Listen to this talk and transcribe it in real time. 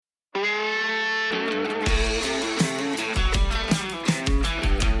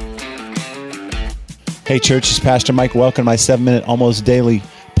Hey church, it's Pastor Mike. Welcome to my 7-minute almost daily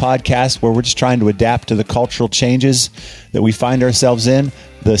podcast where we're just trying to adapt to the cultural changes that we find ourselves in.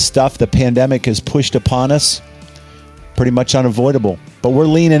 The stuff the pandemic has pushed upon us, pretty much unavoidable. But we're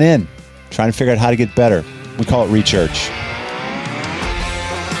leaning in, trying to figure out how to get better. We call it Rechurch.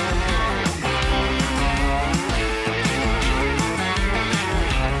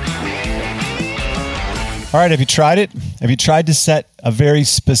 All right, have you tried it? Have you tried to set a very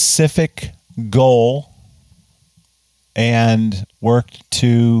specific goal and worked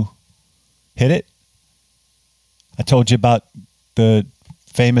to hit it? I told you about the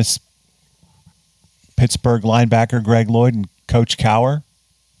famous Pittsburgh linebacker Greg Lloyd and Coach Cowher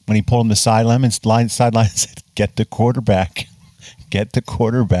when he pulled him to sideline and said, "Get the quarterback, get the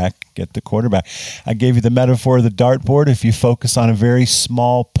quarterback, get the quarterback." I gave you the metaphor of the dartboard. If you focus on a very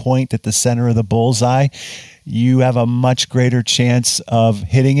small point at the center of the bullseye, you have a much greater chance of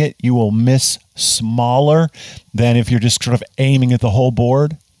hitting it. You will miss smaller than if you're just sort of aiming at the whole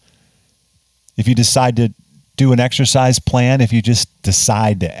board. If you decide to do an exercise plan, if you just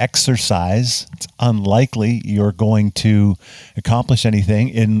decide to exercise, it's unlikely you're going to accomplish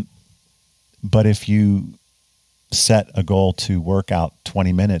anything. But if you set a goal to work out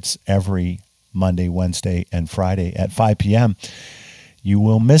 20 minutes every Monday, Wednesday, and Friday at 5 p.m., you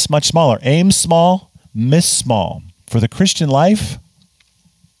will miss much smaller. Aim small, miss small. For the Christian life,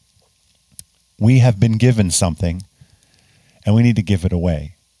 we have been given something, and we need to give it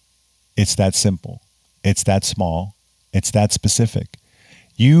away. It's that simple. It's that small. It's that specific.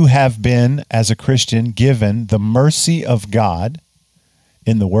 You have been, as a Christian, given the mercy of God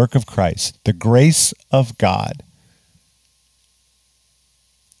in the work of Christ, the grace of God.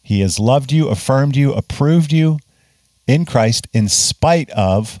 He has loved you, affirmed you, approved you in Christ in spite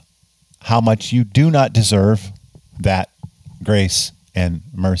of how much you do not deserve that grace and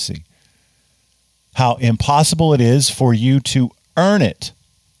mercy. How impossible it is for you to earn it.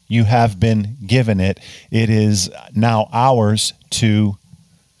 You have been given it. It is now ours to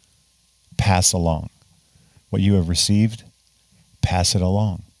pass along. What you have received, pass it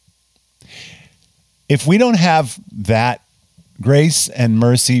along. If we don't have that grace and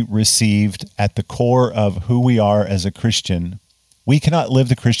mercy received at the core of who we are as a Christian, we cannot live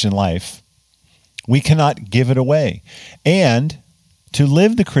the Christian life. We cannot give it away. And to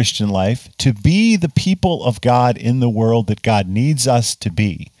live the Christian life, to be the people of God in the world that God needs us to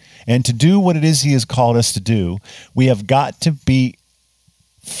be, and to do what it is He has called us to do, we have got to be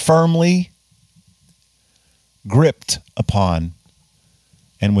firmly gripped upon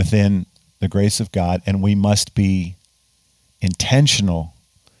and within the grace of God, and we must be intentional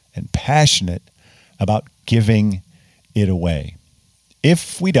and passionate about giving it away.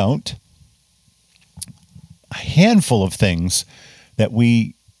 If we don't, a handful of things that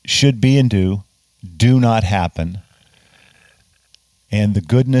we should be and do not happen. And the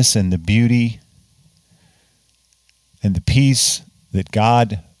goodness and the beauty and the peace that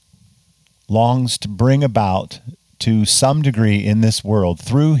God longs to bring about to some degree in this world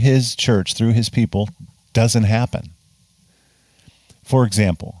through His church, through His people, doesn't happen. For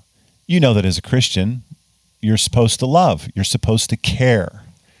example, you know that as a Christian, you're supposed to love. You're supposed to care.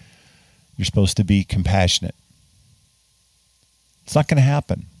 You're supposed to be compassionate. It's not going to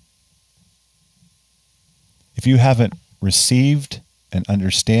happen. If you haven't received and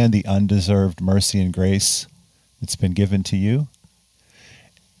understand the undeserved mercy and grace that's been given to you,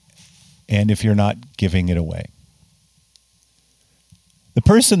 and if you're not giving it away. The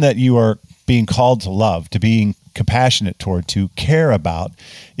person that you are being called to love, to being compassionate toward, to care about,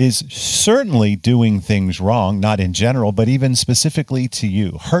 is certainly doing things wrong, not in general, but even specifically to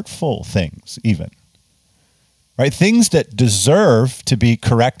you. Hurtful things, even. Right? Things that deserve to be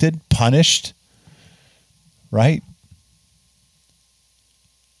corrected, punished, right?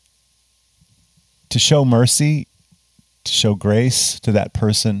 To show mercy, to show grace to that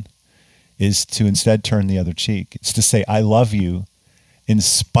person is to instead turn the other cheek. It's to say, I love you in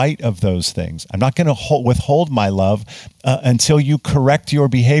spite of those things. I'm not going to withhold my love until you correct your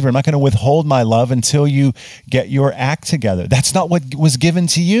behavior. I'm not going to withhold my love until you get your act together. That's not what was given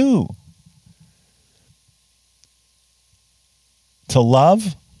to you. To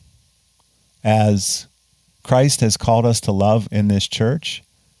love as Christ has called us to love in this church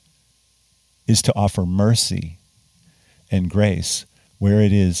is to offer mercy and grace where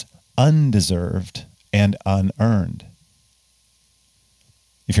it is undeserved and unearned.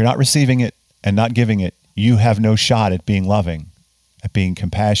 If you're not receiving it and not giving it, you have no shot at being loving, at being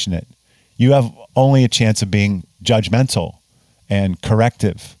compassionate. You have only a chance of being judgmental and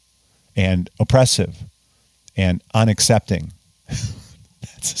corrective and oppressive and unaccepting.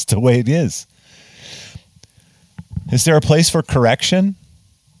 That's just the way it is. Is there a place for correction?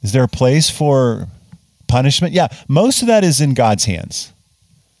 Is there a place for punishment? Yeah, most of that is in God's hands,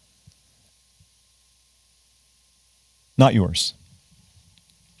 not yours.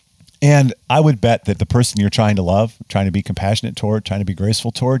 And I would bet that the person you're trying to love, trying to be compassionate toward, trying to be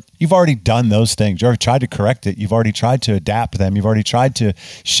graceful toward, you've already done those things. You've already tried to correct it. You've already tried to adapt them. You've already tried to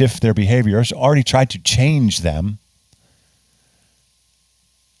shift their behavior. You've already tried to change them.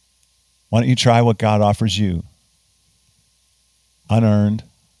 Why don't you try what God offers you? Unearned,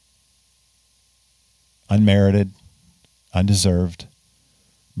 unmerited, undeserved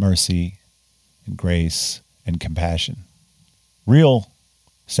mercy and grace and compassion. Real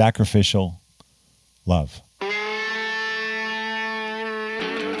sacrificial love.